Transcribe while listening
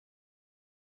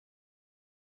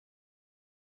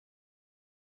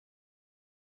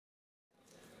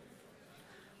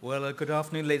Well, good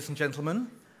afternoon, ladies and gentlemen.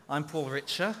 I'm Paul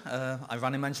Richer. I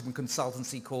run a management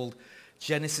consultancy called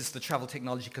Genesis, the Travel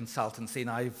Technology Consultancy, and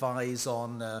I advise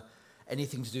on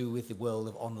anything to do with the world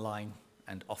of online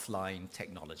and offline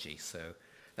technology. So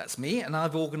that's me, and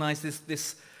I've organized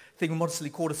this thing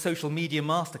modestly called a social media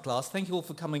masterclass. Thank you all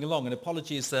for coming along, and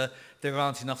apologies there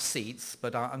aren't enough seats,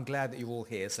 but I'm glad that you're all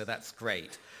here, so that's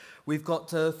great. We've got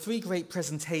 3 great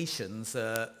presentations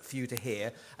for you to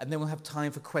hear, and then we'll have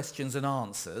time for questions and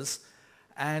answers.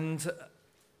 And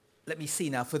let me see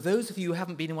now, for those of you who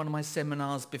haven't been in one of my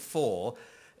seminars before,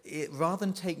 rather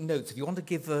than take notes, if you want to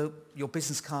give your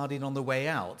business card in on the way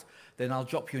out, then I'll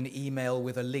drop you an email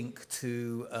with a link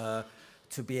to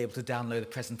be able to download the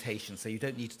presentation, so you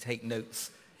don't need to take notes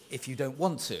if you don't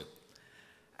want to.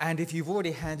 And if you've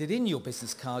already handed in your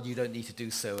business card, you don't need to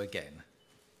do so again.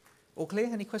 All clear?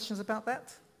 Any questions about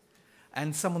that?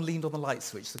 And someone leaned on the light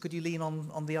switch, so could you lean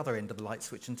on the other end of the light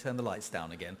switch and turn the lights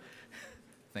down again?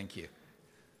 Thank you.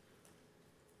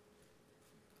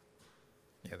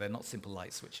 Yeah, they're not simple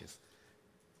light switches.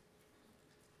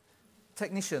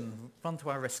 Technician, run to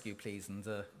our rescue, please. And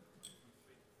oh,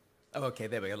 okay,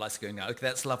 there we go, lights are going now. Okay,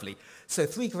 that's lovely. So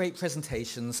 3 great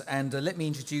presentations, and let me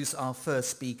introduce our first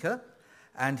speaker,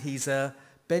 and he's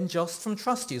Ben Jost from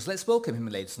Trustees. Let's welcome him,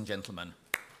 ladies and gentlemen.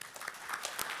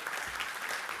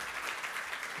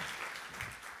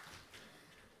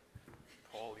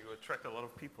 Attract a lot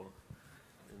of people.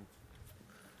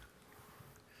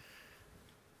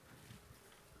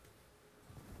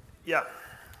 Yeah,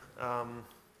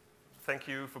 thank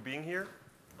you for being here.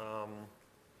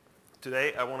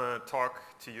 Today I want to talk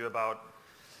to you about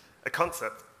a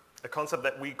concept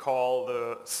that we call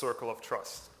the circle of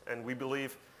trust. And we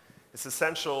believe it's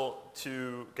essential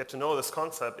to get to know this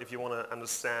concept if you want to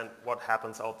understand what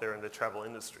happens out there in the travel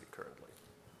industry currently.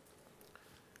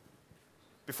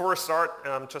 Before I start,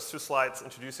 just 2 slides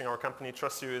introducing our company.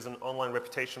 TrustYou is an online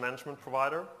reputation management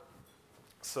provider.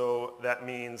 So that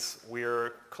means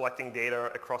we're collecting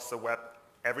data across the web.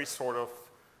 Every sort of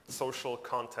social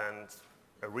content,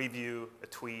 a review, a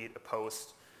tweet, a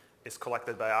post is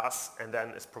collected by us and then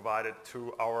is provided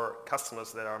to our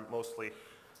customers that are mostly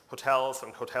hotels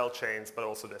and hotel chains, but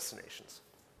also destinations.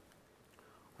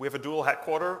 We have a dual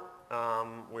headquarter.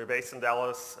 We're based in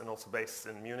Dallas and also based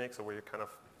in Munich, so we kind of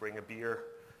bring a beer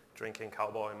drinking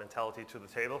cowboy mentality to the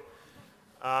table.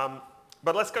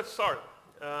 But let's get started.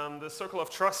 The circle of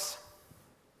trust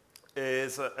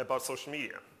is about social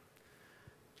media.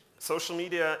 Social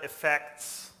media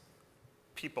affects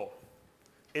people,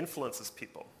 influences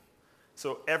people.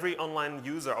 So every online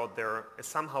user out there is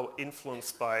somehow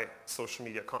influenced by social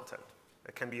media content.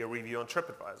 It can be a review on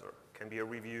TripAdvisor, it can be a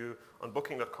review on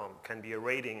Booking.com, it can be a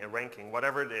rating, a ranking,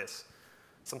 whatever it is.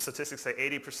 Some statistics say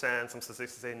 80%, some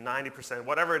statistics say 90%,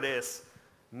 whatever it is,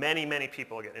 many, many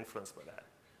people get influenced by that.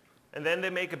 And then they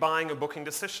make a buying or booking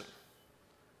decision.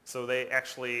 So they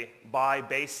actually buy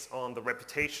based on the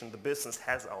reputation the business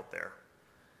has out there.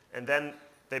 And then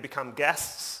they become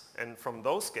guests, and from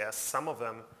those guests, some of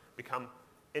them become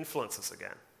influencers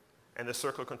again. And the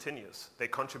circle continues. They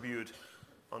contribute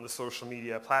on the social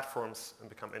media platforms and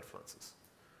become influencers.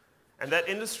 And that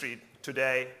industry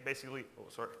today basically,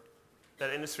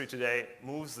 that industry today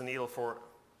moves the needle for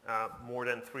more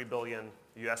than $3 billion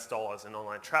US in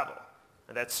online travel.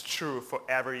 And that's true for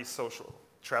every social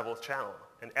travel channel.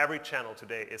 And every channel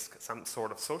today is some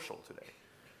sort of social today.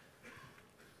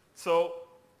 So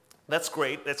that's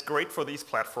great. That's great for these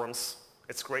platforms.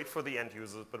 It's great for the end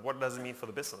users, but what does it mean for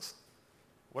the business?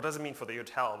 What does it mean for the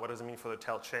hotel? What does it mean for the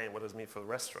hotel chain? What does it mean for the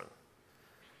restaurant?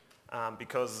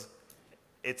 Because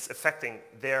it's affecting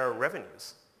their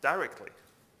revenues directly.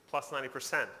 Plus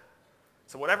 90%.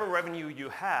 So whatever revenue you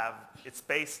have, it's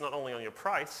based not only on your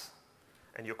price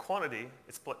and your quantity,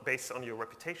 it's based on your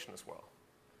reputation as well.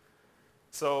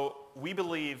 So we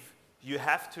believe you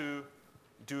have to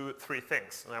do 3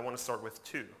 things, and I want to start with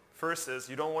 2. First is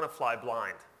you don't want to fly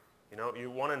blind.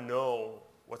 You want to know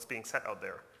what's being said out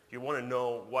there. You want to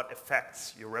know what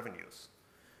affects your revenues.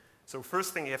 So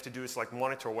first thing you have to do is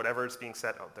monitor whatever is being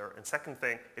said out there. And second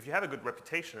thing, if you have a good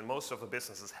reputation, and most of the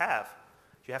businesses have,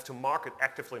 you have to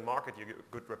actively market your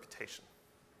good reputation.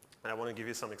 And I want to give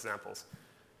you some examples.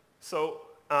 So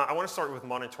I want to start with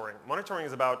monitoring. Monitoring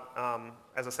is about,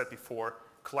 as I said before,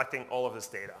 collecting all of this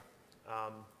data.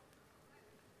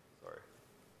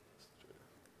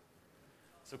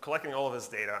 So collecting all of this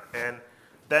data and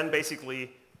then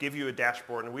basically give you a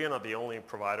dashboard, and we are not the only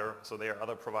provider, so there are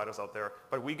other providers out there,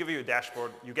 but we give you a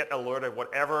dashboard, you get alerted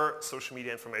whatever social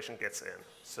media information gets in.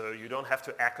 So you don't have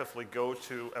to actively go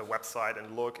to a website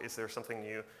and look, is there something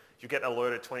new? You get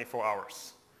alerted 24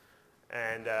 hours.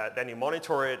 And then you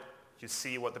monitor it, you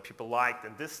see what the people liked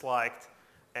and disliked,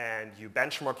 and you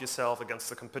benchmark yourself against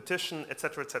the competition, et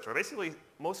cetera, et cetera. Basically,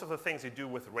 most of the things you do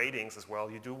with ratings as well,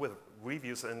 you do with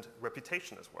reviews and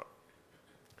reputation as well.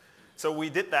 So we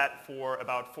did that for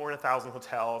about 400,000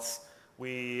 hotels.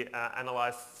 We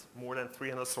analyzed more than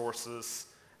 300 sources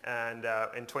and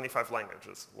in 25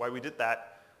 languages. Why we did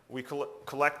that, we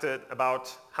collected about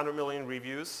 100 million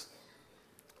reviews,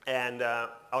 and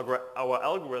our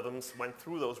algorithms went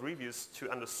through those reviews to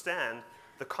understand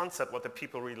the concept, what the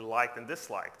people really liked and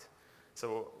disliked.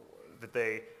 So did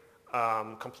they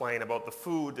complain about the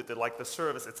food, did they like the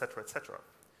service, et cetera, et cetera.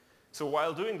 So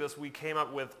while doing this, we came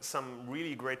up with some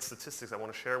really great statistics I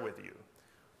want to share with you.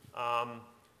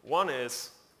 One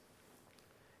is,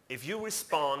 if you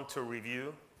respond to a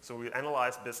review, so we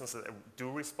analyze businesses that do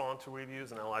respond to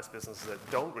reviews and analyze businesses that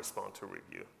don't respond to a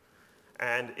review.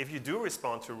 And if you do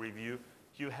respond to a review,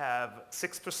 you have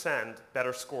 6%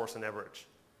 better scores on average,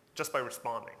 just by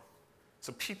responding.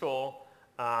 So people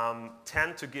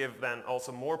tend to give then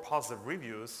also more positive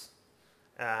reviews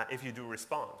if you do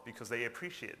respond, because they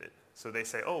appreciate it. So they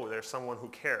say, oh, there's someone who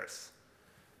cares.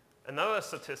 Another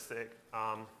statistic,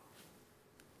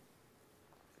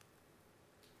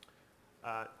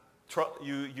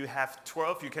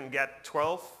 you can get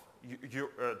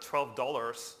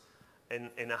 $12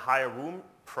 in a higher room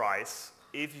price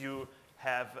if you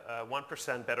have a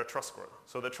 1% better trust score.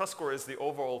 So the trust score is the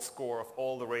overall score of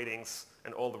all the ratings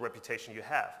and all the reputation you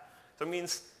have. So it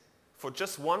means for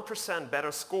just 1%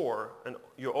 better score and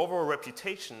your overall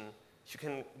reputation, you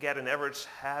can have an average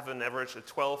a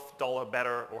 $12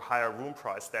 better or higher room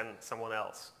price than someone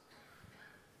else.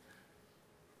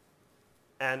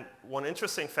 And one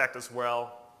interesting fact as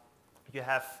well, you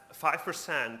have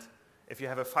 5%, if you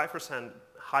have a 5%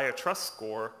 higher trust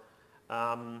score,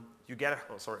 you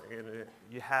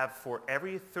have for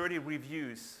every 30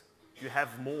 reviews, you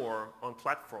have more on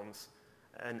platforms,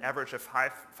 an average of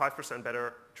 5%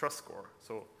 better trust score.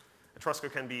 So a trust score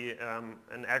can be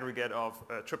an aggregate of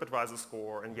a TripAdvisor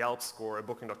score, and Yelp score, a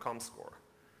Booking.com score.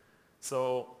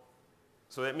 So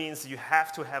that means you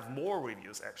have to have more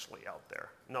reviews actually out there,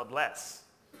 not less.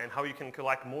 And how you can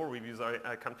collect more reviews,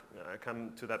 I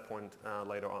come to that point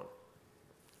later on.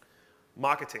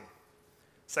 Marketing,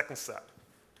 second step.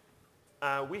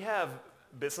 We have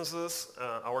businesses,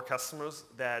 our customers,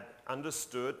 that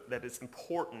understood that it's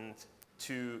important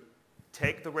to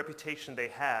take the reputation they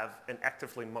have and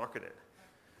actively market it.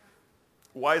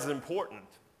 Why is it important?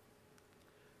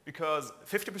 Because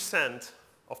 50%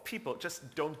 of people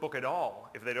just don't book at all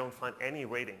if they don't find any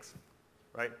ratings,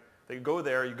 right? They go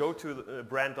there, you go to the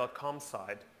brand.com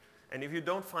site, and if you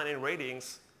don't find any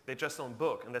ratings, they just don't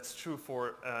book. And that's true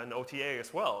for an OTA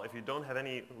as well. If you don't have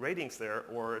any ratings there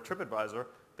or a TripAdvisor,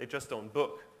 they just don't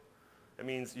book. It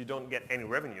means you don't get any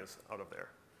revenues out of there.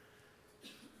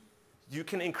 You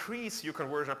can increase your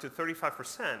conversion up to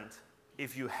 35%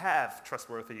 if you have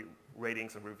trustworthy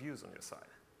ratings and reviews on your site.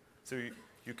 So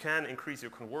you can increase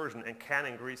your conversion and can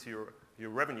increase your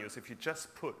revenues if you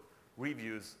just put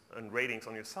reviews and ratings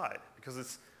on your site, because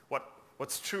it's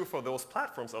what's true for those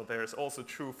platforms out there is also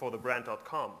true for the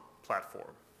brand.com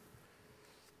platform.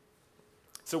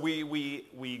 So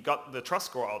we got the trust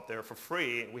score out there for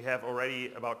free. We have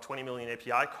already about 20 million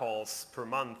API calls per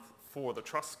month for the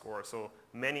trust score. So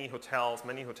many hotels,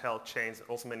 many hotel chains,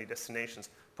 also many destinations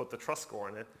put the trust score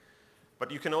on it.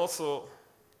 But you can also,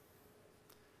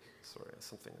 sorry,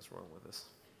 something is wrong with this.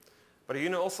 But you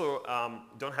can also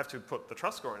don't have to put the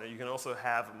trust score in it. You can also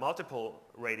have multiple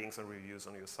ratings and reviews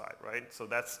on your site, right? So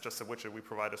that's just a widget we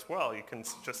provide as well. You can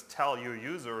just tell your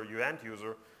user, your end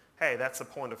user, hey, that's a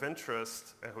point of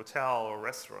interest, a hotel or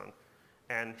restaurant,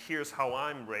 and here's how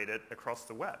I'm rated across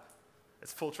the web.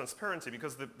 It's full transparency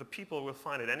because the people will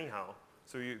find it anyhow.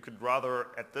 So you could rather,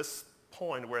 at this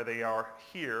point where they are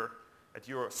here at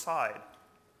your site,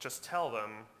 just tell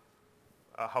them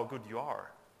how good you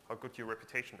are, how good your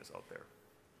reputation is out there.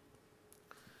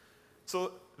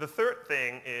 So the third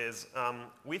thing is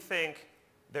we think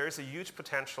there is a huge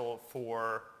potential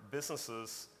for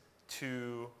businesses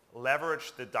to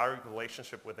leverage the direct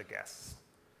relationship with the guests.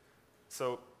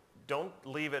 So don't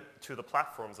leave it to the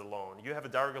platforms alone. You have a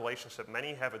direct relationship.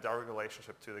 Many have a direct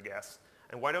relationship to the guests.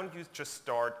 And why don't you just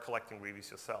start collecting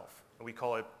reviews yourself? And we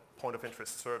call it point of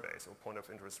interest surveys or point of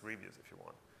interest reviews if you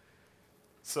want.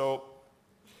 So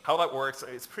how that works,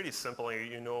 it's pretty simple.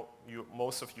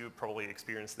 Most of you probably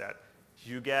experienced that.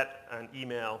 You get an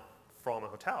email from a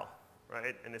hotel,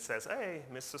 right? And it says, hey,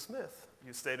 Mr. Smith,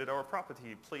 you stayed at our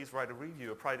property. Please write a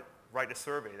review, write a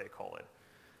survey, they call it.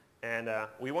 And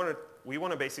we want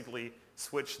to basically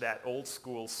switch that old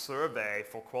school survey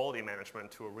for quality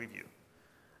management to a review.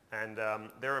 And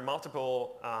there are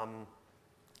multiple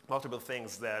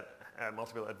things that,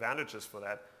 multiple advantages for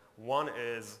that. One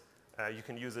is you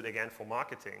can use it again for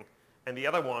marketing. And the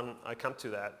other one, I come to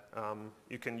that,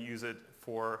 you can use it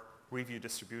for review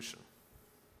distribution.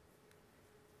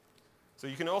 So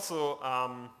you can also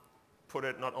put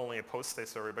it not only a post-stay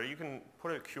survey, but you can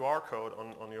put a QR code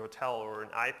on your hotel or an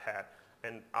iPad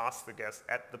and ask the guest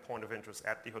at the point of interest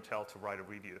at the hotel to write a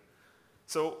review.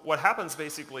 So what happens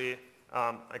basically,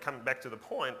 I come back to the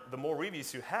point, the more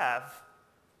reviews you have,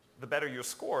 the better your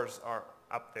scores are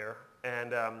up there.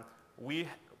 And we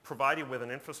provide you with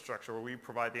an infrastructure, or we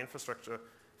provide the infrastructure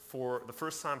for the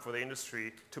first time for the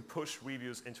industry to push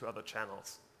reviews into other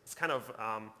channels. It's kind of,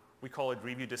 we call it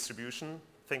review distribution.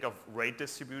 Think of rate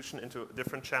distribution into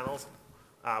different channels.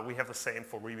 We have the same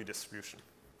for review distribution.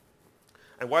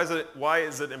 And why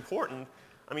is it important?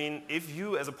 I mean, if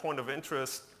you, as a point of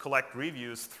interest, collect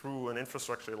reviews through an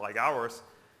infrastructure like ours,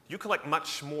 you collect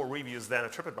much more reviews than a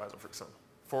TripAdvisor, for example.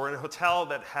 For a hotel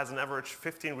that has an average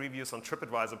 15 reviews on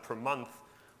TripAdvisor per month,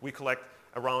 we collect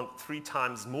around 3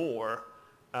 times more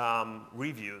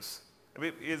reviews. I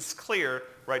mean, it's clear,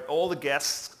 right? All the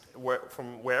guests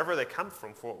from wherever they come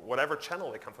from, for whatever channel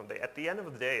they come from, at the end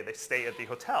of the day, they stay at the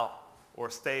hotel or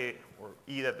stay or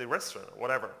eat at the restaurant or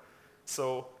whatever.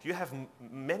 So you have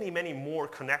many, many more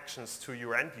connections to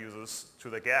your end users, to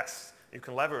the guests. You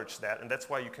can leverage that, and that's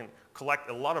why you can collect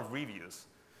a lot of reviews.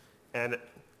 And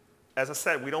as I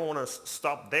said, we don't want to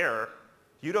stop there.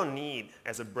 You don't need,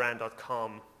 as a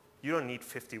brand.com, you don't need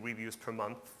 50 reviews per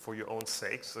month for your own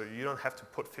sake. So you don't have to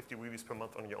put 50 reviews per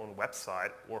month on your own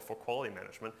website or for quality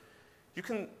management.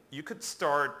 You could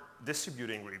start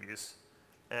distributing reviews.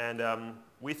 And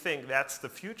we think that's the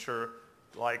future.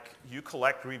 Like, you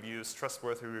collect reviews,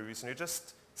 trustworthy reviews, and you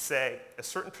just say a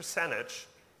certain percentage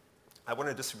I want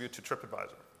to distribute to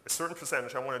TripAdvisor. A certain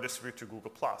percentage I want to distribute to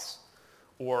Google+,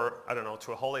 or, I don't know,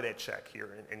 to a holiday check here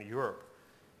in Europe.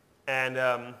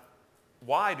 And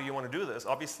why do you want to do this?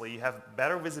 Obviously, you have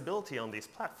better visibility on these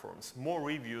platforms, more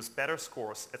reviews, better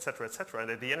scores, et cetera, and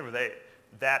at the end of the day,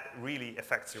 that really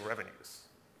affects your revenues.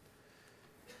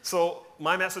 So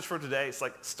my message for today is,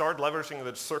 like, start leveraging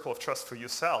the circle of trust for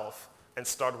yourself and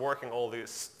start working all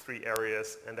these 3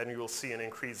 areas, and then you will see an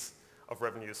increase of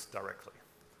revenues directly.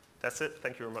 That's it.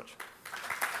 Thank you very much.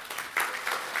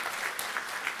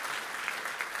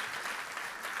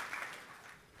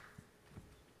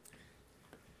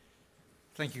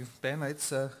 Thank you, Ben.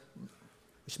 It's, we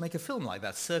should make a film like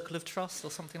that, Circle of Trust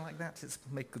or something like that. It's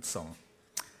make a good song.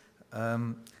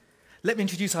 Let me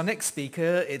introduce our next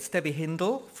speaker. It's Debbie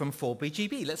Hindle from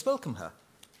 4BGB. Let's welcome her.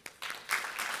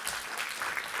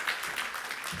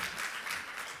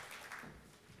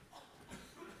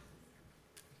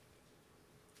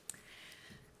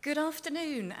 Good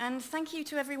afternoon, and thank you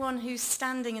to everyone who's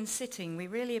standing and sitting. We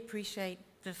really appreciate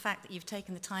the fact that you've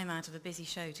taken the time out of a busy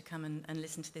show to come and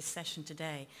listen to this session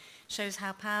today. It shows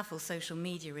how powerful social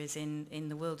media is in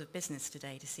the world of business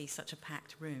today, to see such a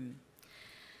packed room.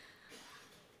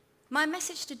 My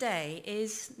message today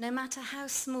is, no matter how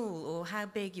small or how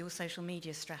big your social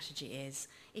media strategy is,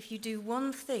 if you do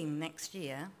one thing next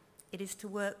year, it is to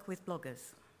work with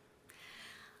bloggers.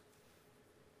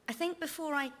 I think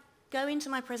before I go into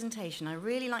my presentation, I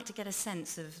really like to get a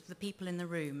sense of the people in the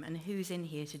room and who's in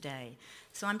here today.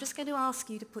 So I'm just going to ask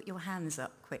you to put your hands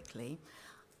up quickly.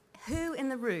 Who in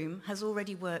the room has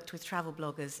already worked with travel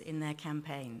bloggers in their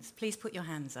campaigns? Please put your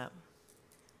hands up.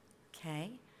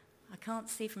 Okay. I can't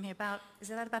see from here. Is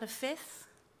that about a fifth?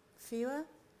 Fewer?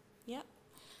 Yep.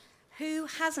 Who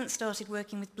hasn't started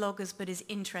working with bloggers but is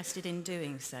interested in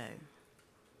doing so?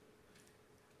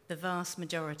 The vast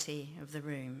majority of the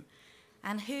room.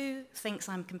 And who thinks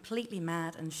I'm completely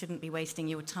mad and shouldn't be wasting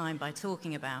your time by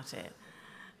talking about it?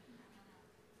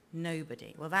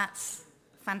 Nobody. Well, that's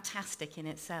fantastic in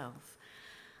itself.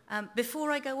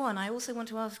 Before I go on, I also want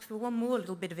to ask for one more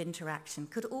little bit of interaction.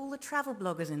 Could all the travel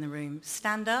bloggers in the room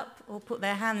stand up or put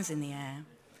their hands in the air?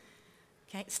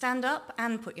 Okay, stand up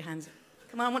and put your hands up.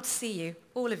 Come on, I want to see you,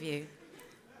 all of you.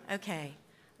 Okay,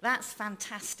 that's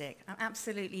fantastic. I'm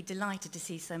absolutely delighted to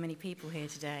see so many people here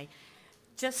today.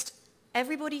 Just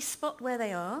everybody spot where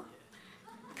they are.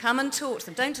 Come and talk to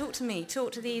them. Don't talk to me.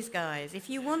 Talk to these guys. If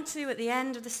you want to, at the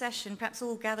end of the session, perhaps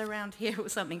all gather around here or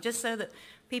something, just so that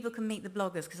people can meet the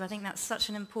bloggers, because I think that's such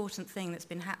an important thing that's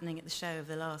been happening at the show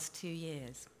over the last 2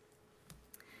 years.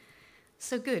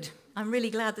 So good. I'm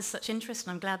really glad there's such interest,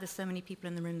 and I'm glad there's so many people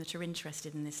in the room that are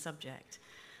interested in this subject.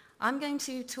 I'm going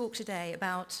to talk today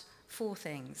about 4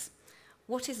 things.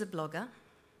 What is a blogger?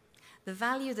 The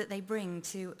value that they bring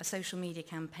to a social media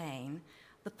campaign,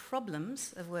 the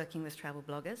problems of working with travel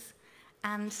bloggers,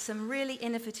 and some really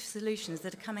innovative solutions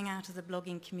that are coming out of the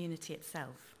blogging community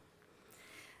itself.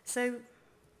 So,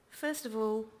 first of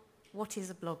all, what is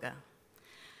a blogger?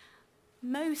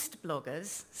 Most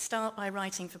bloggers start by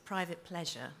writing for private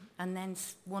pleasure and then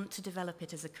want to develop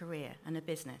it as a career and a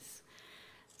business.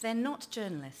 They're not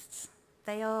journalists.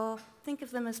 They are, think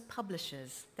of them as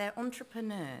publishers. They're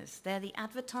entrepreneurs. They're the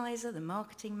advertiser, the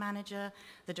marketing manager,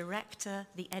 the director,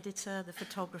 the editor, the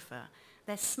photographer.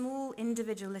 They're small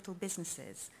individual little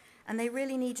businesses, and they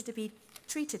really need to be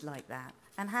treated like that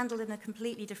and handled in a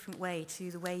completely different way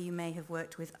to the way you may have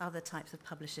worked with other types of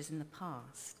publishers in the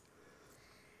past.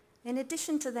 In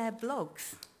addition to their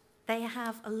blogs, they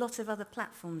have a lot of other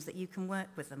platforms that you can work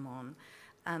with them on.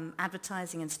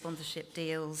 Advertising and sponsorship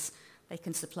deals. They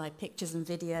can supply pictures and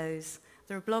videos.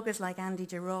 There are bloggers like Andy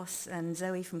DeRoss and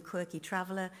Zoe from Quirky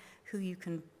Traveller who you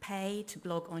can pay to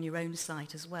blog on your own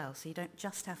site as well, so you don't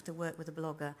just have to work with a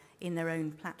blogger in their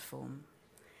own platform.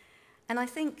 And I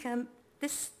think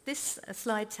this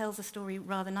slide tells a story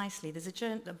rather nicely. There's a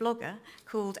blogger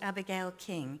called Abigail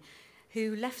King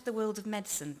who left the world of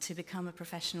medicine to become a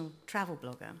professional travel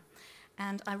blogger.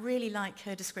 And I really like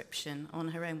her description on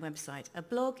her own website. A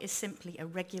blog is simply a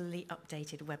regularly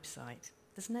updated website.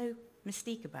 There's no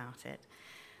mystique about it.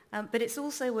 But it's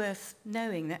also worth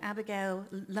knowing that Abigail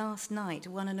last night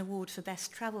won an award for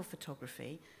Best Travel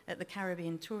Photography at the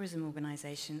Caribbean Tourism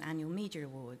Organisation Annual Media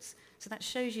Awards. So that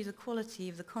shows you the quality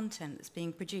of the content that's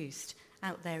being produced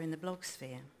out there in the blog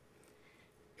sphere.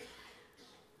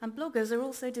 And bloggers are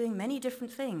also doing many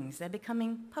different things. They're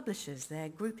becoming publishers. They're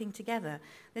grouping together.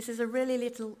 This is a really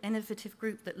little innovative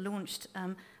group that launched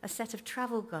a set of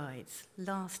travel guides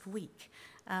last week.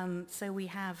 So we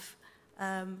have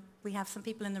some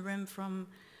people in the room from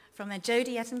there.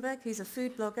 Jodie Ettenberg, who's a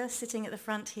food blogger, sitting at the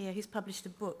front here, who's published a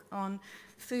book on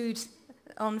food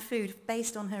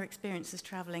based on her experiences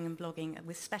traveling and blogging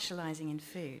with specializing in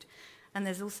food. And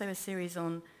there's also a series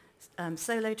on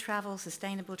solo travel,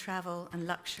 sustainable travel, and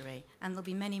luxury. And there'll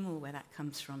be many more where that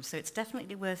comes from. So it's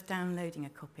definitely worth downloading a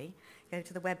copy. Go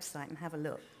to the website and have a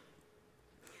look.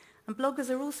 And bloggers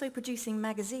are also producing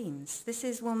magazines. This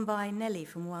is one by Nellie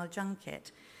from Wild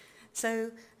Junket,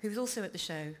 who's also at the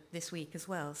show this week as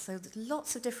well. So there's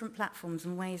lots of different platforms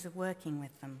and ways of working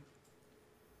with them.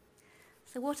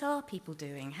 So what are people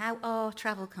doing? How are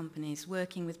travel companies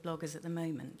working with bloggers at the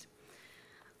moment?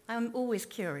 I'm always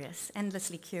curious,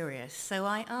 endlessly curious. So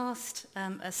I asked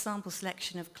a sample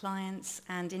selection of clients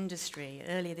and industry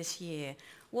earlier this year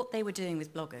what they were doing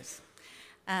with bloggers.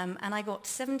 And I got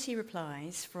 70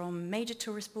 replies from major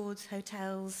tourist boards,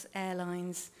 hotels,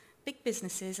 airlines, big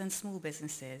businesses and small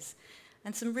businesses.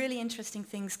 And some really interesting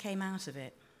things came out of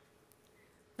it.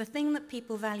 The thing that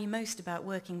people value most about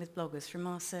working with bloggers from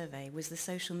our survey was the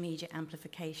social media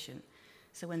amplification.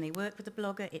 So when they work with a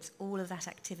blogger, it's all of that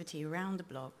activity around the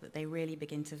blog that they really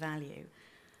begin to value.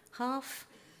 Half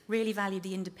really valued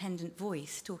the independent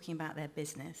voice talking about their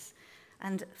business.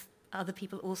 And other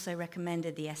people also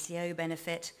recommended the SEO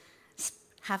benefit,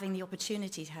 having the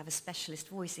opportunity to have a specialist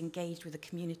voice engaged with a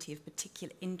community of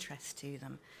particular interest to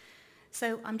them.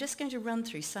 So I'm just going to run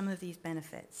through some of these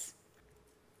benefits.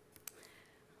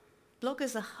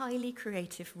 Bloggers are highly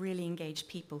creative, really engaged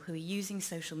people who are using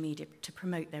social media to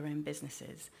promote their own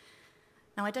businesses.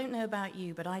 Now, I don't know about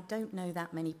you, but I don't know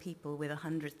that many people with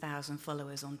 100,000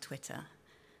 followers on Twitter.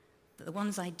 But the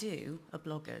ones I do are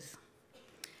bloggers.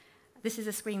 This is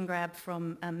a screen grab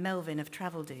from Melvin of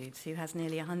Travel Dudes, who has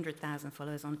nearly 100,000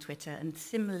 followers on Twitter and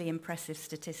similarly impressive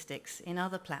statistics in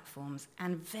other platforms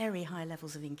and very high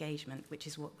levels of engagement, which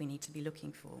is what we need to be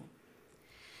looking for.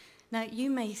 Now, you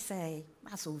may say,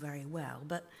 that's all very well,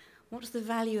 but what's the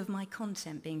value of my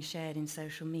content being shared in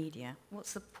social media?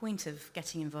 What's the point of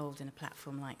getting involved in a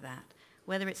platform like that,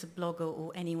 whether it's a blogger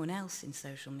or anyone else in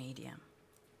social media?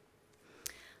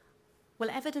 Well,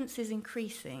 evidence is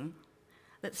increasing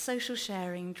that social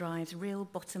sharing drives real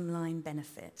bottom line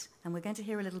benefit. And we're going to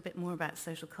hear a little bit more about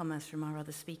social commerce from our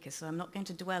other speakers, so I'm not going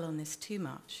to dwell on this too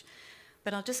much.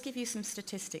 But I'll just give you some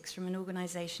statistics from an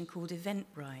organization called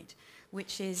Eventbrite,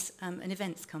 which is an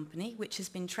events company which has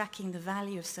been tracking the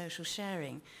value of social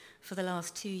sharing for the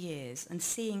last 2 years and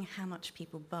seeing how much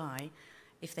people buy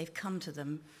if they've come to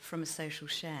them from a social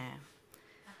share.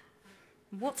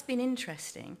 What's been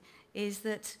interesting is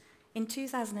that in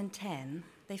 2010,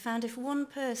 they found if one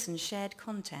person shared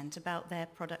content about their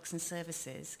products and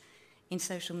services in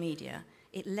social media,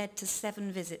 it led to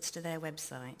 7 visits to their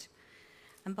website.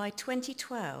 And by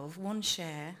 2012, one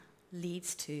share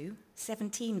leads to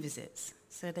 17 visits.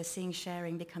 So they're seeing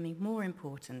sharing becoming more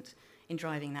important in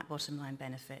driving that bottom line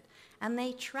benefit. And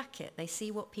they track it. They see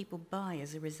what people buy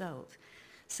as a result.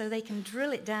 So they can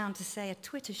drill it down to say a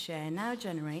Twitter share now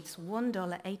generates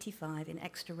 $1.85 in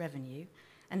extra revenue,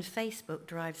 and Facebook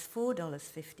drives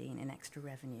 $4.15 in extra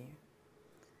revenue.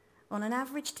 On an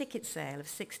average ticket sale of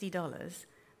 $60,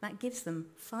 that gives them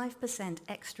 5%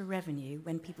 extra revenue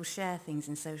when people share things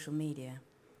in social media.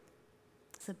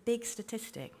 It's a big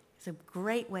statistic. It's a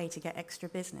great way to get extra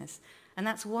business. And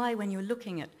that's why when you're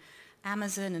looking at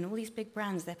Amazon and all these big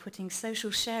brands, they're putting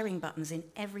social sharing buttons in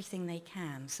everything they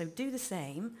can. So do the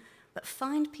same, but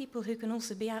find people who can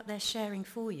also be out there sharing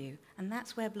for you. And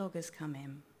that's where bloggers come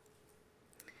in.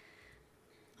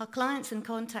 Our clients and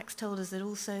contacts told us that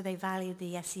also they valued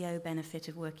the SEO benefit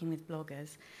of working with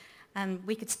bloggers. And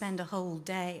we could spend a whole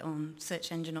day on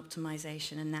search engine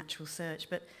optimization and natural search,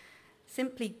 but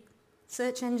simply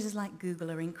search engines like Google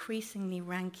are increasingly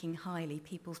ranking highly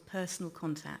people's personal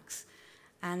contacts.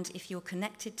 And if you're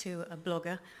connected to a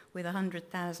blogger with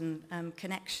 100,000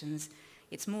 connections,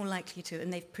 it's more likely to,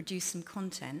 and they've produced some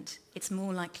content, it's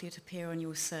more likely to appear on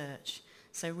your search.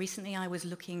 So recently I was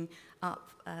looking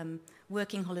up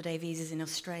working holiday visas in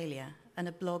Australia, and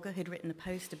a blogger who'd written a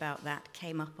post about that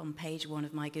came up on page 1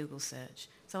 of my Google search.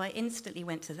 So I instantly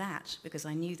went to that because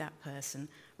I knew that person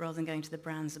rather than going to the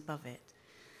brands above it.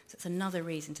 So it's another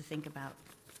reason to think about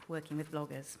working with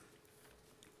bloggers.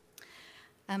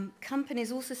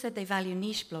 Companies also said they value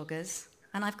niche bloggers,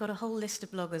 and I've got a whole list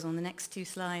of bloggers on the next 2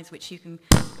 slides which you can,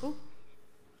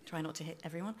 try not to hit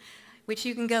everyone, which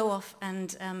you can go off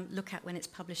and look at when it's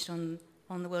published on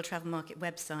the World Travel Market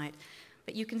website.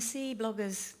 But you can see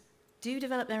bloggers do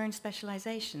develop their own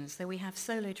specializations. So we have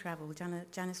solo travel,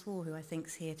 Janice Wall, who I think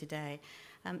is here today,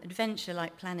 adventure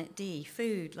like Planet D,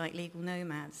 food like Legal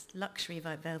Nomads, luxury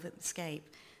like Velvet Escape,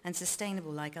 and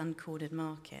sustainable like Uncorded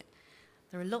Market.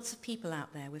 There are lots of people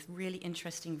out there with really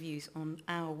interesting views on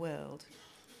our world.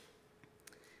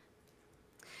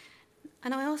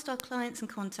 And I asked our clients and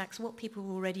contacts what people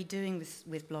were already doing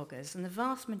with bloggers, and the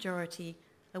vast majority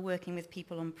are working with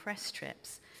people on press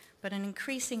trips, but an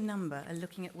increasing number are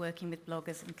looking at working with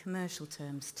bloggers in commercial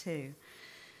terms too.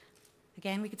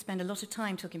 Again, we could spend a lot of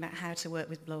time talking about how to work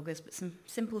with bloggers, but some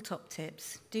simple top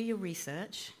tips. Do your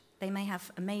research. They may have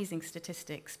amazing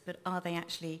statistics, but are they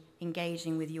actually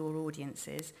engaging with your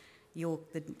audiences,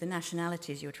 the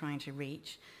nationalities you're trying to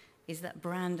reach? Is that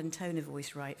brand and tone of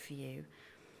voice right for you?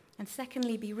 And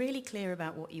secondly, be really clear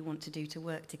about what you want to do to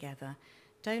work together.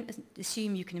 Don't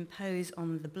assume you can impose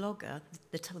on the blogger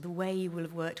the way you will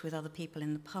have worked with other people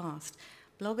in the past.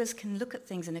 Bloggers can look at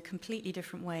things in a completely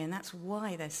different way, and that's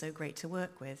why they're so great to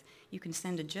work with. You can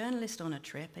send a journalist on a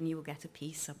trip and you will get a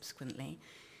piece subsequently.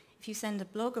 If you send a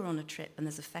blogger on a trip and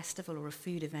there's a festival or a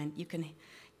food event,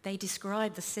 they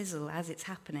describe the sizzle as it's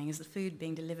happening, as the food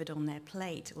being delivered on their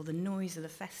plate, or the noise of the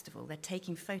festival. They're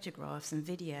taking photographs and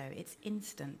video. It's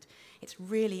instant. It's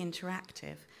really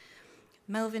interactive.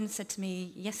 Melvin said to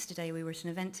me yesterday, we were at an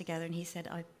event together, and he said,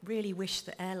 I really wish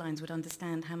that airlines would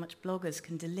understand how much bloggers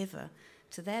can deliver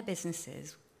to their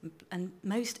businesses. And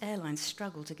most airlines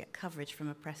struggle to get coverage from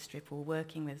a press trip or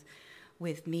working with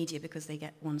media because they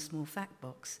get one small fact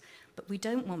box. But we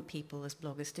don't want people as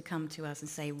bloggers to come to us and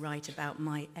say, write about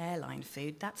my airline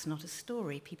food. That's not a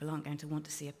story. People aren't going to want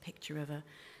to see a picture of a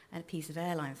piece of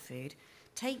airline food.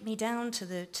 Take me down to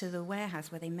the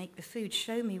warehouse where they make the food.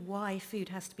 Show me why food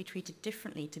has to be treated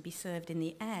differently to be served in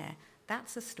the air.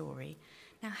 That's a story.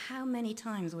 Now, how many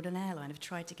times would an airline have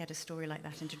tried to get a story like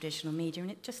that in traditional media,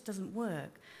 and it just doesn't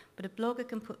work? But a blogger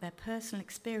can put their personal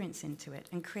experience into it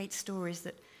and create stories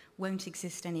that won't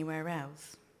exist anywhere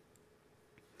else.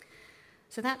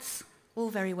 So that's all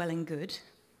very well and good,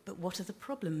 but what are the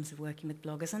problems of working with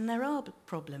bloggers? And there are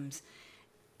problems.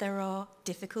 There are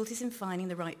difficulties in finding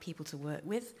the right people to work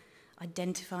with,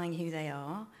 identifying who they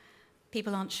are.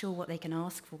 People aren't sure what they can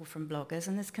ask for from bloggers,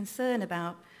 and there's concern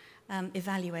about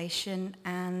evaluation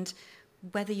and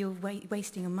whether you're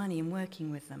wasting your money in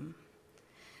working with them.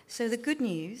 So the good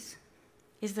news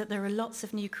is that there are lots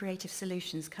of new creative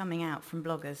solutions coming out from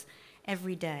bloggers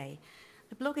every day.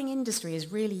 The blogging industry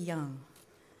is really young.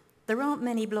 There aren't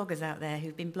many bloggers out there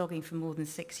who've been blogging for more than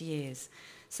 6 years.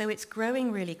 So it's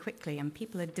growing really quickly, and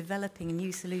people are developing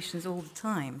new solutions all the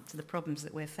time to the problems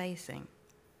that we're facing.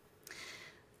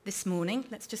 This morning,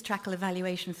 let's just tackle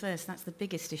evaluation first. That's the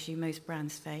biggest issue most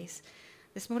brands face.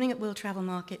 This morning at World Travel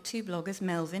Market, 2 bloggers,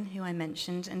 Melvin, who I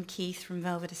mentioned, and Keith from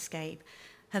Velvet Escape,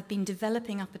 have been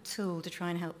developing up a tool to try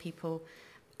and help people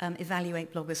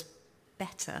evaluate bloggers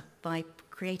better by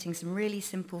creating some really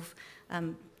simple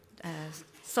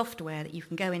software that you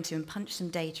can go into and punch some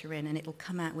data in and it'll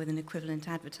come out with an equivalent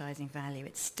advertising value.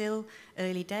 It's still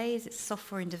early days, it's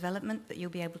software in development, but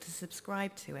you'll be able to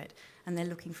subscribe to it, and they're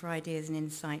looking for ideas and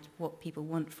insight, what people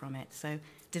want from it, so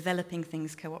developing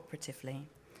things cooperatively.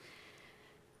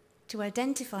 To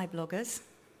identify bloggers,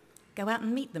 go out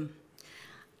and meet them.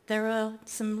 There are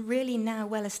some really now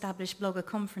well-established blogger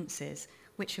conferences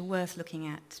which are worth looking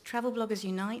at. Travel Bloggers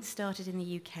Unite started in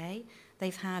the UK.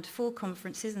 They've had 4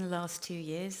 conferences in the last 2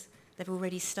 years. They've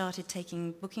already started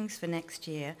taking bookings for next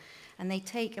year, and they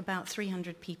take about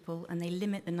 300 people and they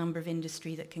limit the number of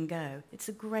industry that can go. It's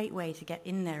a great way to get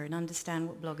in there and understand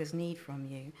what bloggers need from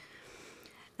you.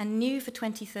 And new for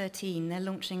 2013, they're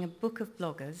launching a book of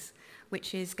bloggers,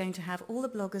 which is going to have all the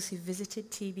bloggers who visited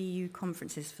TBU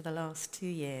conferences for the last 2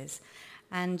 years,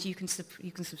 and you can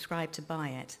subscribe to buy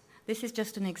it. This is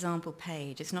just an example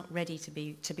page. It's not ready to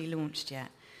be launched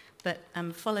yet. But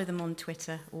follow them on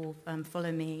Twitter or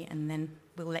follow me, and then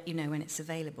we'll let you know when it's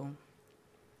available.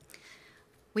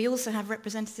 We also have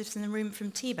representatives in the room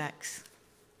from TBEX.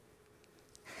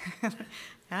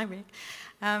 Hi, Rick.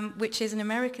 Which is an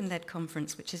American-led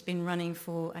conference which has been running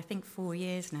for, I think, 4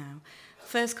 years now.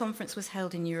 First conference was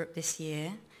held in Europe this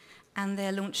year, and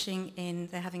they're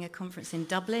having a conference in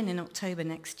Dublin in October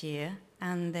next year,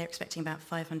 and they're expecting about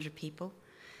 500 people.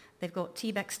 They've got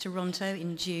TBEX Toronto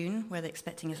in June, where they're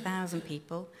expecting 1,000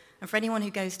 people. And for anyone who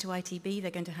goes to ITB,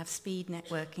 they're going to have speed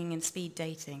networking and speed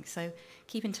dating. So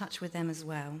keep in touch with them as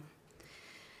well.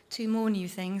 2 more new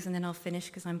things, and then I'll finish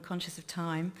because I'm conscious of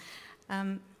time.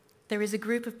 There is a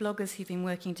group of bloggers who've been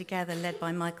working together, led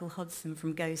by Michael Hodson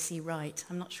from Go See Right.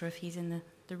 I'm not sure if he's in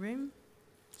the room.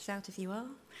 Shout if you are.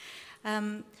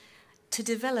 To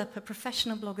develop a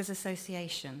professional bloggers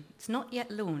association. It's not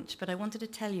yet launched, but I wanted to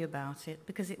tell you about it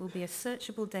because it will be a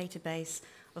searchable database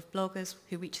of bloggers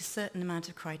who reach a certain amount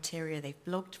of criteria. They've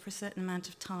blogged for a certain amount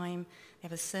of time, they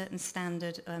have a certain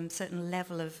standard, certain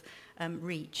level of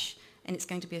reach, and it's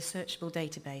going to be a searchable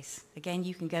database. Again,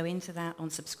 you can go into that on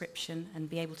subscription and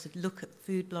be able to look at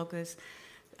food bloggers,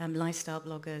 lifestyle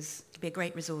bloggers. It'll be a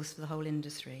great resource for the whole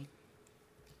industry.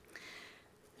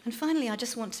 And finally, I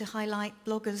just want to highlight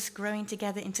bloggers growing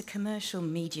together into commercial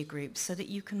media groups so that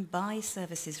you can buy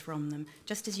services from them,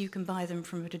 just as you can buy them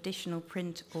from a traditional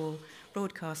print or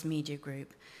broadcast media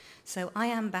group. So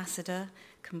iAmbassador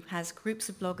has groups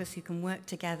of bloggers who can work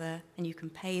together, and you can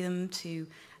pay them to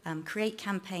create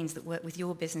campaigns that work with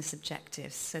your business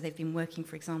objectives. So they've been working,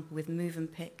 for example, with Move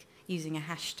and Pick, using a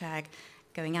hashtag,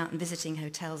 going out and visiting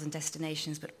hotels and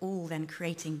destinations, but all then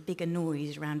creating bigger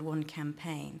noise around one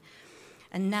campaign.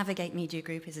 And Navigate Media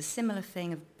Group is a similar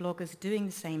thing of bloggers doing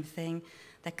the same thing.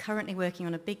 They're currently working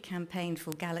on a big campaign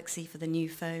for Galaxy for the new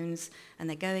phones, and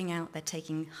they're going out, they're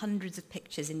taking hundreds of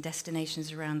pictures in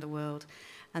destinations around the world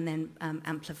and then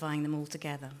amplifying them all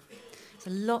together.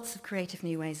 So lots of creative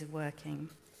new ways of working.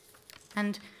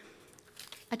 And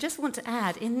I just want to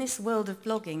add, in this world of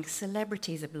blogging,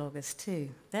 celebrities are bloggers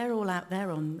too. They're all out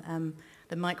there on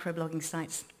the microblogging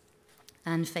sites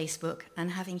and Facebook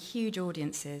and having huge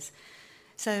audiences.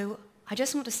 So I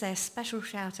just want to say a special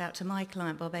shout out to my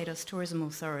client, Barbados Tourism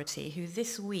Authority, who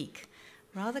this week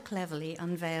rather cleverly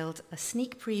unveiled a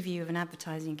sneak preview of an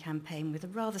advertising campaign with a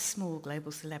rather small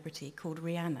global celebrity called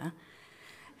Rihanna,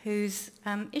 who's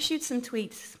issued some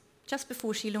tweets just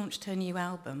before she launched her new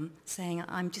album saying,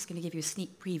 I'm just going to give you a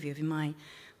sneak preview of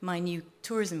my new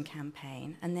tourism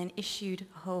campaign, and then issued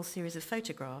a whole series of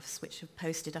photographs which are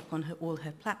posted up on all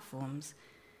her platforms.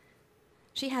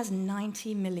 She has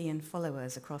 90 million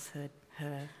followers across her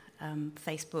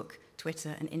Facebook,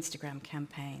 Twitter, and Instagram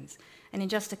campaigns. And in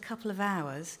just a couple of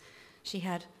hours, she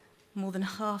had more than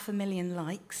 500,000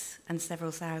 likes and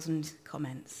several thousand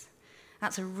comments.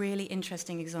 That's a really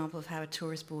interesting example of how a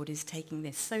tourist board is taking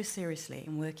this so seriously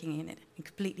and working in it in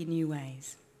completely new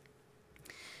ways.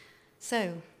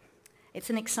 So, it's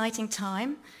an exciting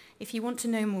time. If you want to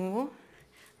know more,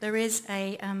 there is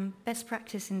a best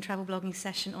practice in travel blogging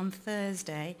session on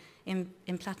Thursday in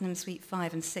Platinum Suite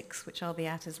 5 and 6, which I'll be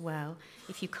at as well.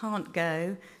 If you can't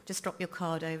go, just drop your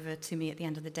card over to me at the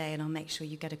end of the day and I'll make sure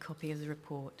you get a copy of the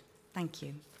report. Thank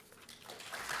you.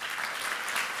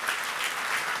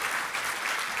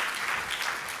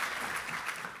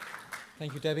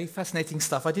 Thank you, Debbie. Fascinating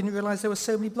stuff. I didn't realize there were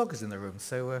so many bloggers in the room,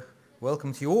 so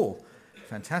welcome to you all.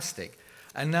 Fantastic.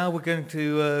 And now we're going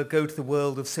to go to the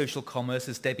world of social commerce,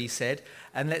 as Debbie said,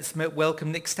 and let's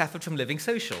welcome Nick Stafford from Living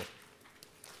Social.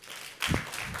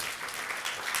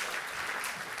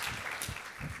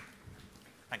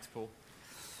 Thanks, Paul.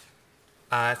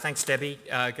 Thanks, Debbie.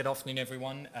 Good afternoon,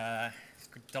 everyone.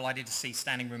 Delighted to see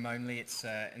standing room only. It's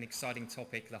an exciting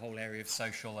topic, the whole area of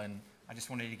social and I just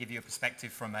wanted to give you a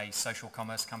perspective from a social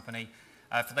commerce company.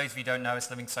 For those of you who don't know us,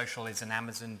 Living Social is an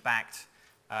Amazon-backed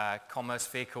commerce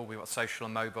vehicle. We've got social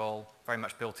and mobile very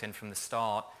much built in from the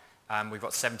start. We've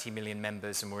got 70 million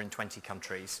members and we're in 20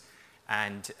 countries.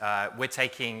 And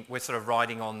we're sort of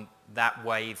riding on that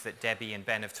wave that Debbie and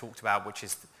Ben have talked about, which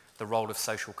is the role of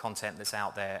social content that's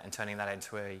out there and turning that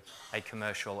into a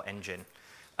commercial engine.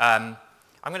 I'm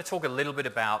going to talk a little bit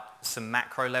about some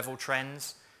macro level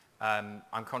trends.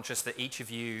 I'm conscious that each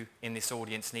of you in this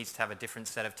audience needs to have a different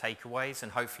set of takeaways,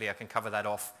 and hopefully I can cover that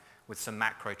off with some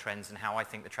macro trends and how I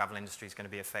think the travel industry is going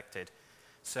to be affected.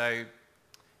 So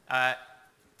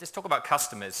let's talk about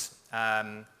customers.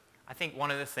 I think one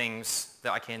of the things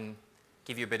that I can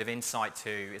give you a bit of insight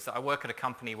to is that I work at a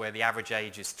company where the average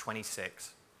age is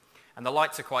 26. And the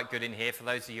lights are quite good in here. For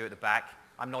those of you at the back,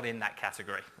 I'm not in that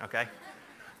category, okay?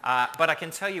 But I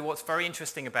can tell you what's very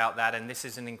interesting about that, and this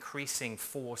is an increasing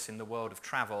force in the world of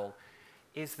travel,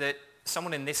 is that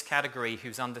someone in this category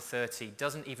who's under 30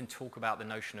 doesn't even talk about the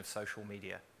notion of social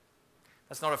media.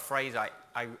 That's not a phrase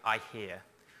I hear.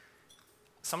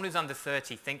 Someone who's under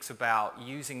 30 thinks about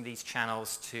using these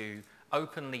channels to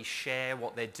openly share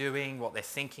what they're doing, what they're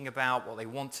thinking about, what they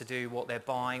want to do, what they're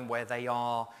buying, where they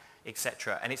are,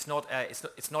 etc. And it's not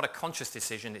a conscious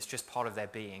decision, it's just part of their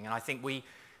being. And I think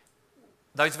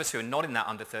those of us who are not in that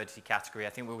under 30 category, I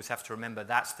think we always have to remember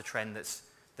that's the trend that's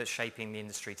shaping the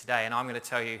industry today. And I'm going to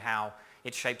tell you how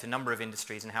it's shaped a number of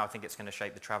industries and how I think it's going to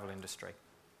shape the travel industry.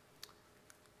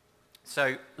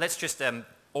 So let's just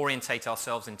orientate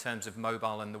ourselves in terms of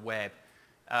mobile and the web.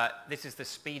 This is the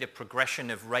speed of progression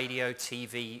of radio,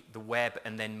 TV, the web,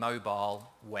 and then mobile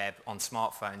web on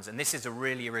smartphones. And this is a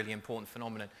really, really important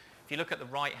phenomenon. If you look at the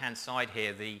right-hand side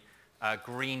here, the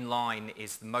green line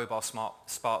is the mobile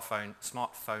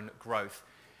smartphone growth.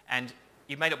 And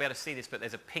you may not be able to see this, but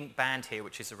there's a pink band here,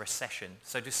 which is a recession.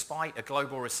 So despite a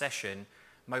global recession,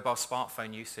 mobile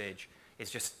smartphone usage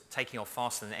is just taking off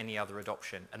faster than any other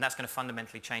adoption. And that's going to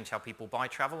fundamentally change how people buy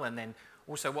travel and then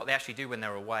also what they actually do when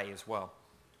they're away as well.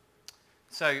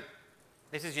 So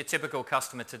this is your typical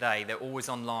customer today. They're always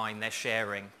online, they're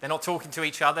sharing. They're not talking to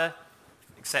each other,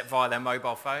 except via their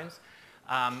mobile phones.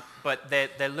 But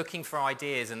they're looking for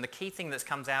ideas. And the key thing that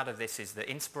comes out of this is that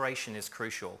inspiration is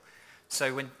crucial.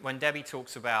 So when Debbie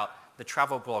talks about the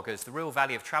travel bloggers, the real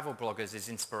value of travel bloggers is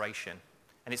inspiration.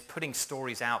 And it's putting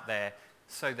stories out there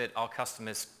so that our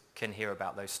customers can hear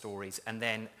about those stories. And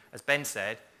then, as Ben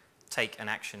said, take an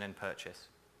action and purchase.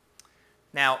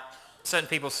 Now, certain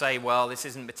people say, well, this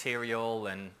isn't material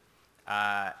and,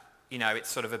 it's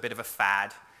sort of a bit of a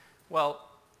fad. Well,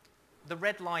 the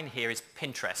red line here is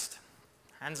Pinterest.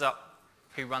 Hands up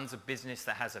who runs a business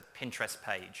that has a Pinterest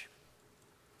page.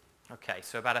 Okay,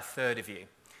 so about a third of you.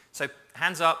 So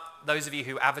hands up those of you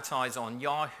who advertise on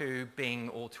Yahoo, Bing,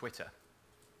 or Twitter.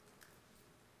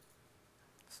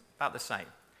 It's about the same.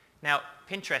 Now,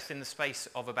 Pinterest in the space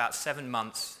of about 7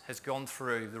 months has gone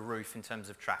through the roof in terms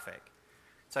of traffic.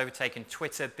 It's overtaken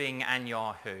Twitter, Bing, and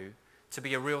Yahoo to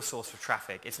be a real source of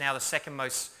traffic. It's now the second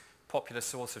most popular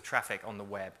source of traffic on the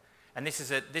web. And this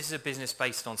is a business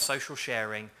based on social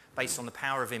sharing, based on the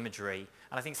power of imagery,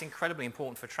 and I think it's incredibly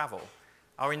important for travel.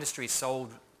 Our industry is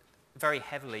sold very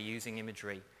heavily using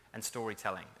imagery and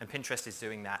storytelling, and Pinterest is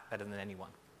doing that better than anyone.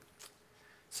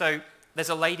 So there's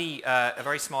a lady, a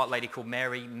very smart lady called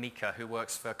Mary Meeker, who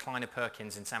works for Kleiner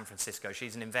Perkins in San Francisco.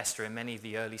 She's an investor in many of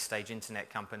the early stage internet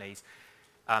companies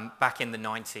back in the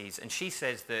 90s, and she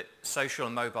says that social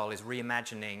and mobile is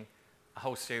reimagining a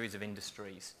whole series of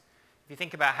industries. If you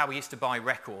think about how we used to buy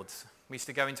records, we used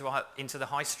to go into the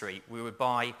high street. We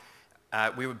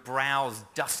would browse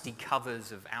dusty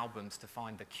covers of albums to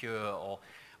find The Cure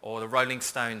or the Rolling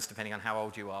Stones, depending on how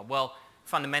old you are. Well,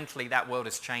 fundamentally, that world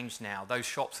has changed now. Those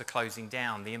shops are closing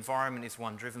down. The environment is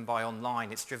one driven by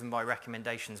online. It's driven by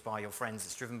recommendations by your friends.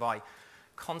 It's driven by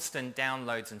constant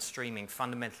downloads and streaming.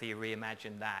 Fundamentally, you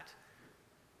reimagine that.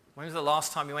 When was the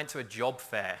last time you went to a job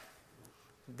fair?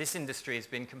 This industry has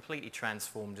been completely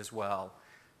transformed as well.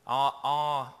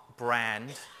 Our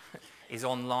brand is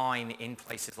online in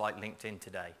places like LinkedIn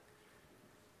today.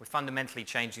 We're fundamentally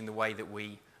changing the way that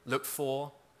we look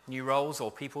for new roles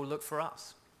or people look for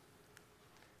us.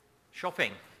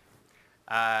 Shopping.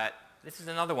 This is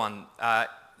another one.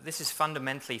 This is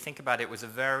fundamentally, think about it, was a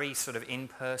very sort of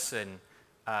in-person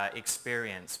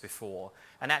experience before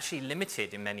and actually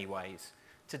limited in many ways.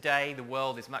 Today, the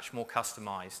world is much more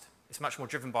customized. It's much more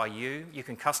driven by you. You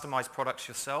can customize products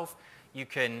yourself. You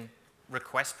can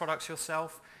request products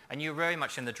yourself. And you're very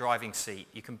much in the driving seat.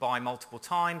 You can buy multiple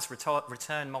times,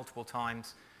 return multiple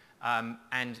times.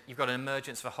 And you've got an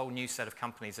emergence of a whole new set of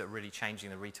companies that are really changing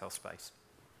the retail space.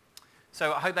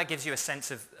 So I hope that gives you a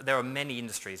sense of, there are many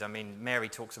industries. I mean, Mary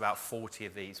talks about 40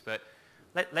 of these, but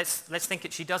let's think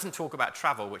she doesn't talk about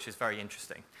travel, which is very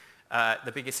interesting,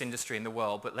 the biggest industry in the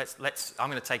world, but I'm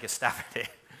going to take a stab at it.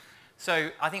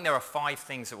 So I think there are 5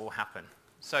 things that will happen.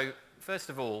 So first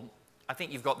of all, I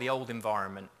think you've got the old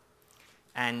environment,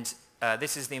 and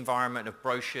this is the environment of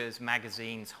brochures,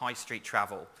 magazines, high street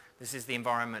travel. This is the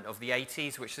environment of the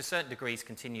 80s, which to certain degrees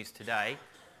continues today.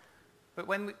 But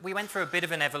when we went through a bit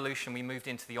of an evolution, we moved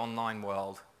into the online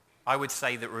world. I would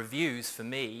say that reviews, for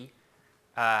me,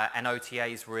 and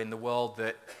OTAs were in the world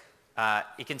that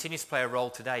it continues to play a role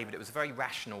today, but it was a very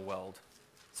rational world.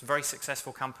 Some very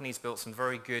successful companies built some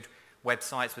very good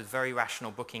websites with very rational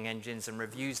booking engines, and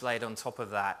reviews laid on top of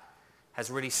that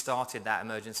has really started that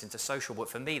emergence into social. But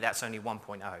for me, that's only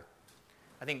 1.0.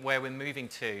 I think where we're moving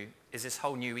to is this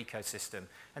whole new ecosystem.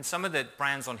 And some of the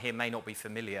brands on here may not be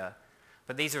familiar,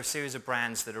 but these are a series of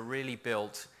brands that are really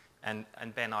built, and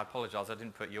Ben, I apologize, I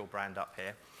didn't put your brand up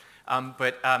here,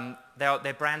 but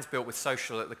they're brands built with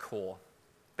social at the core.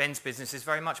 Ben's business is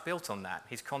very much built on that.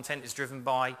 His content is driven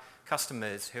by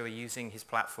customers who are using his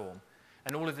platform.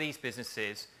 And all of these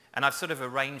businesses, and I've sort of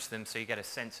arranged them so you get a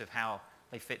sense of how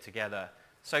they fit together.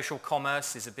 Social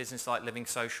commerce is a business like Living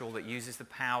Social that uses the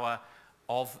power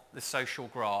of the social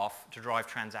graph to drive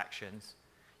transactions.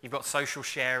 You've got social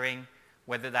sharing,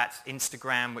 whether that's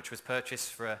Instagram, which was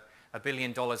purchased for $1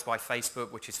 billion by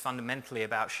Facebook, which is fundamentally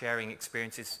about sharing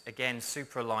experiences, again,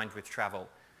 super aligned with travel,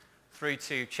 through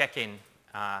to check-in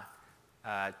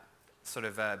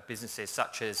businesses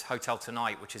such as Hotel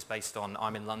Tonight, which is based on,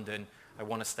 I'm in London, I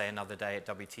want to stay another day at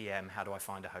WTM, how do I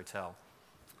find a hotel?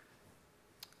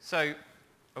 So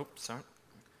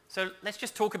let's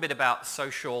just talk a bit about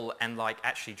social and like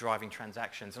actually driving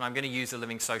transactions. And I'm going to use a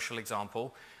Living Social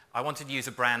example. I wanted to use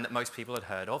a brand that most people had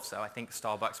heard of, so I think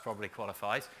Starbucks probably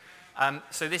qualifies.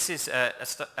 So this is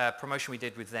a promotion we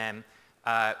did with them.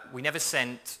 We never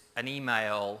sent an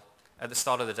email at the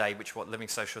start of the day, which is what Living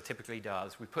Social typically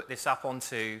does. We put this up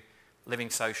onto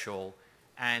Living Social,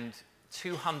 and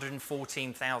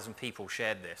 214,000 people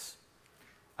shared this.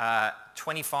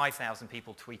 25,000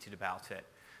 people tweeted about it.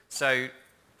 So,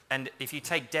 and if you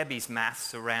take Debbie's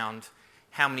maths around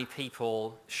how many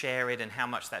people share it and how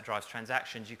much that drives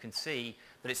transactions, you can see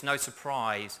that it's no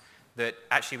surprise that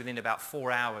actually within about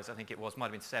 4 hours, I think it was, might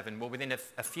have been 7, well, within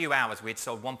a few hours, we had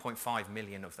sold 1.5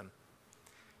 million of them.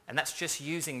 And that's just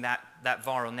using that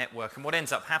viral network. And what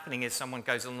ends up happening is someone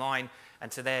goes online and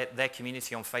to their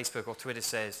community on Facebook or Twitter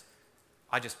says,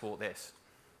 I just bought this.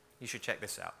 You should check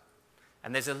this out.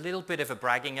 And there's a little bit of a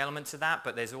bragging element to that,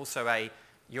 but there's also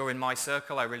you're in my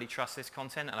circle, I really trust this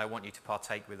content, and I want you to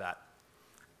partake with that.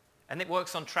 And it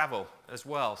works on travel as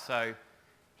well. So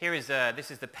here is,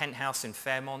 this is the penthouse in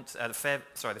Fairmont, the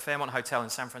Fairmont Hotel in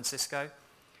San Francisco.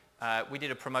 We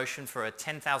did a promotion for a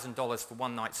 $10,000 for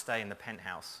one night stay in the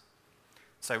penthouse.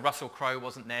 So Russell Crowe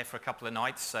wasn't there for a couple of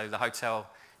nights, so the hotel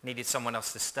needed someone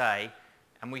else to stay.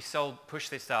 And we pushed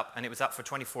this up, and it was up for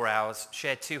 24 hours,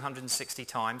 shared 260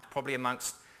 times, probably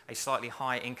amongst a slightly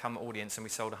higher income audience, and we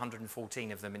sold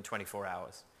 114 of them in 24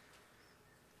 hours.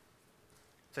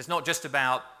 So it's not just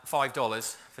about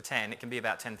 $5 for 10, it can be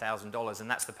about $10,000, and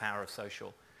that's the power of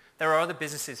social. There are other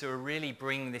businesses who are really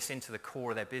bringing this into the core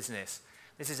of their business.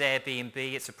 This is Airbnb.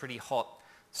 It's a pretty hot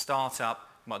startup,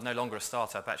 well, no longer a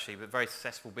startup actually, but very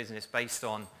successful business based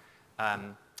on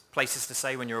places to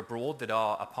stay when you're abroad that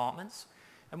are apartments.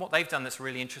 And what they've done that's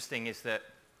really interesting is that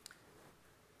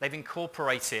they've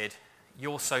incorporated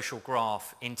your social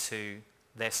graph into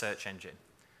their search engine.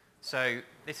 So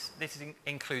this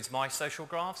includes my social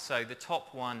graph. So the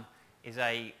top one is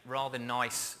a rather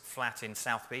nice flat in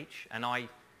South Beach. And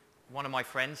one of my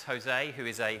friends, Jose, who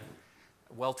is a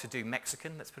well-to-do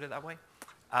Mexican, let's put it that way,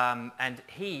 and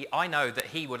I know that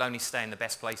he would only stay in the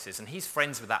best places. And he's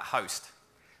friends with that host.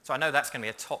 So I know that's going to be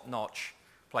a top-notch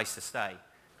place to stay.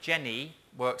 Jenny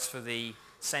works for the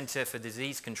Center for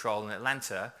Disease Control in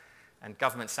Atlanta, and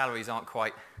government salaries aren't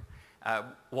quite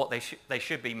what they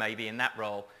should be maybe in that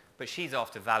role, but she's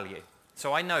after value.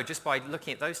 So I know just by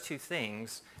looking at those two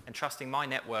things and trusting my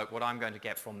network what I'm going to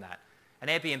get from that. And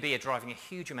Airbnb are driving a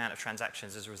huge amount of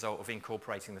transactions as a result of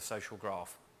incorporating the social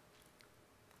graph.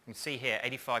 You can see here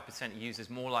 85% of users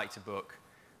more likely to book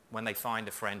when they find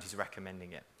a friend who's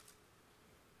recommending it.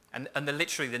 And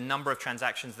literally the number of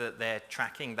transactions that they're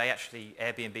tracking,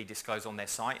 Airbnb disclose on their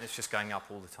site, and it's just going up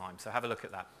all the time. So have a look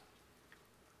at that.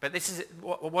 But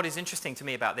what is interesting to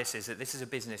me about this is that this is a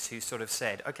business who sort of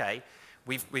said, okay,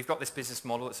 we've got this business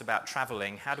model that's about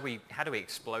traveling. How do we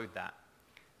explode that?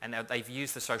 And they've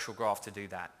used the social graph to do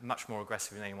that, much more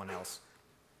aggressive than anyone else.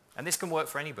 And this can work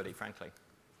for anybody, frankly.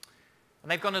 And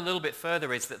they've gone a little bit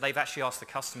further, is that they've actually asked the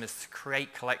customers to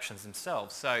create collections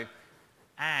themselves. So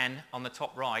Anne, on the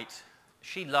top right,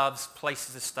 she loves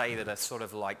places to stay that are sort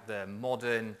of like the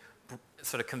modern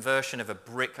sort of conversion of a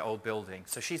brick old building.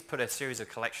 So she's put a series of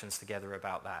collections together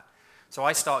about that. So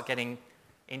I start getting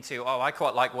into, oh, I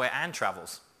quite like where Anne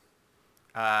travels.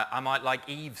 I might like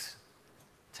Eve's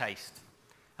taste.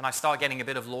 And I start getting a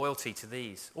bit of loyalty to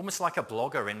these, almost like a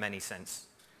blogger in many sense,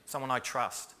 someone I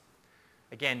trust.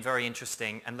 Again, very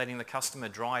interesting, and letting the customer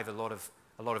drive a lot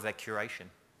of their curation.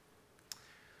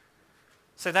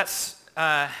 So that's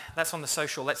on the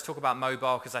social. Let's talk about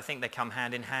mobile, because I think they come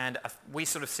hand in hand. We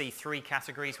sort of see three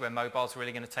categories where mobile's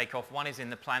really going to take off. One is in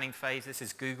the planning phase. This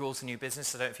is Google's new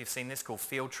business. I don't know if you've seen this, called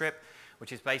Field Trip,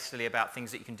 which is basically about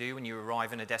things that you can do when you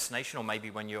arrive in a destination, or maybe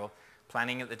when you're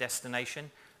planning at the destination.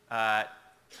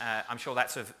 I'm sure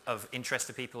that's of interest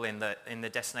to people in the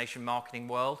destination marketing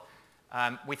world.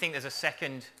 We think there's a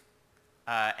second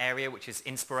area, which is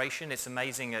inspiration. It's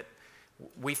amazing that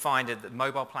we find that the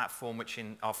mobile platform, which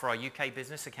for our UK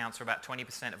business accounts for about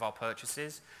 20% of our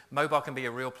purchases, mobile can be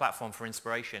a real platform for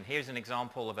inspiration. Here's an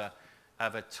example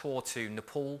of a tour to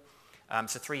Nepal.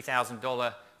 It's a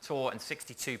 $3,000 tour, and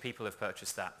 62 people have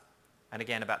purchased that. And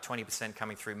again, about 20%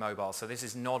 coming through mobile. So this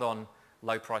is not on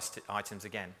low-priced items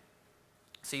again.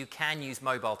 So you can use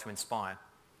mobile to inspire.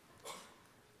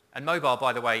 And mobile,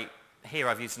 by the way, here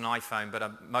I've used an iPhone,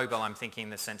 but mobile I'm thinking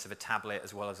in the sense of a tablet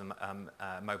as well as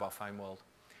a mobile phone world.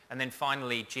 And then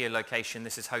finally, geolocation.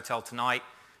 This is Hotel Tonight,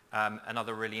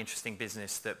 another really interesting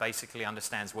business that basically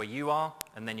understands where you are,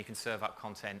 and then you can serve up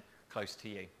content close to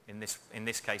you. In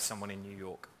this case, someone in New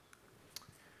York.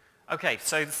 Okay,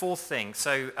 so the fourth thing.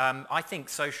 So I think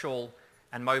social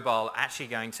and mobile are actually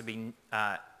going to be,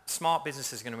 smart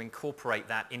businesses are going to incorporate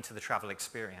that into the travel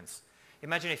experience.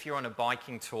 Imagine if you're on a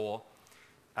biking tour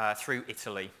through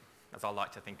Italy, as I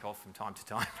like to think of from time to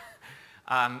time.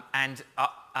 I'm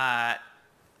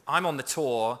on the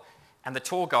tour, and the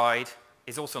tour guide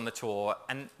is also on the tour,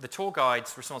 and the tour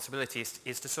guide's responsibility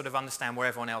is to sort of understand where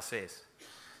everyone else is.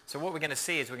 So what we're going to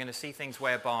see is we're going to see things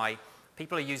whereby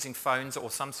people are using phones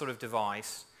or some sort of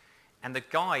device, and the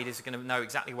guide is going to know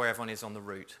exactly where everyone is on the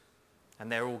route,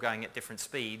 and they're all going at different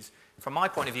speeds. From my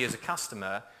point of view as a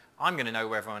customer, I'm going to know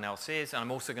where everyone else is, and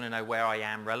I'm also going to know where I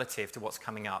am relative to what's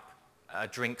coming up. A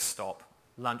drink stop,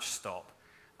 lunch stop,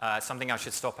 something I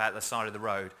should stop at the side of the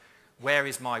road. Where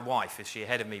is my wife? Is she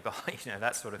ahead of me behind?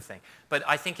 That sort of thing. But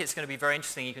I think it's going to be very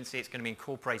interesting. You can see it's going to be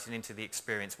incorporated into the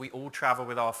experience. We all travel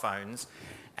with our phones,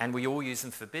 and we all use them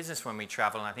for business when we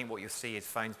travel, and I think what you'll see is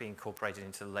phones being incorporated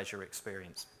into the leisure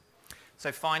experience.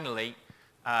 So finally,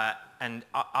 and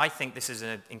I think this is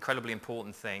an incredibly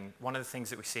important thing. One of the things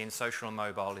that we see in social and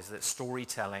mobile is that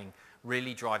storytelling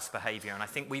really drives behavior. And I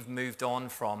think we've moved on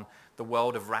from the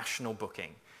world of rational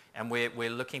booking, and we're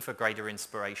looking for greater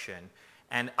inspiration.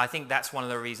 And I think that's one of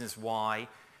the reasons why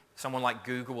someone like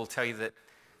Google will tell you that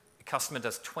a customer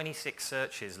does 26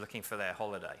 searches looking for their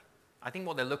holiday. I think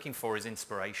what they're looking for is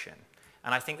inspiration.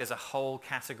 And I think there's a whole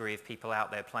category of people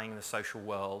out there playing in the social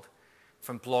world,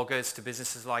 from bloggers to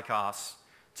businesses like us,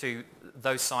 to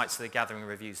those sites that are gathering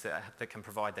reviews that can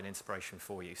provide that inspiration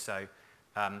for you. So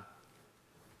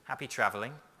happy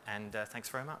traveling, and thanks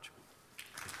very much.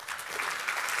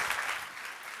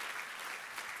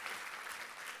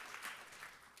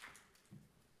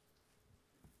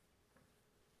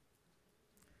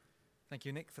 Thank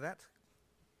you, Nick, for that.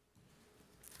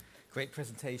 Great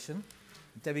presentation.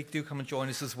 Debbie, do come and join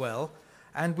us as well.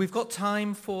 And we've got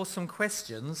time for some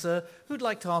questions. Who'd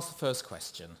like to ask the first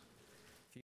question?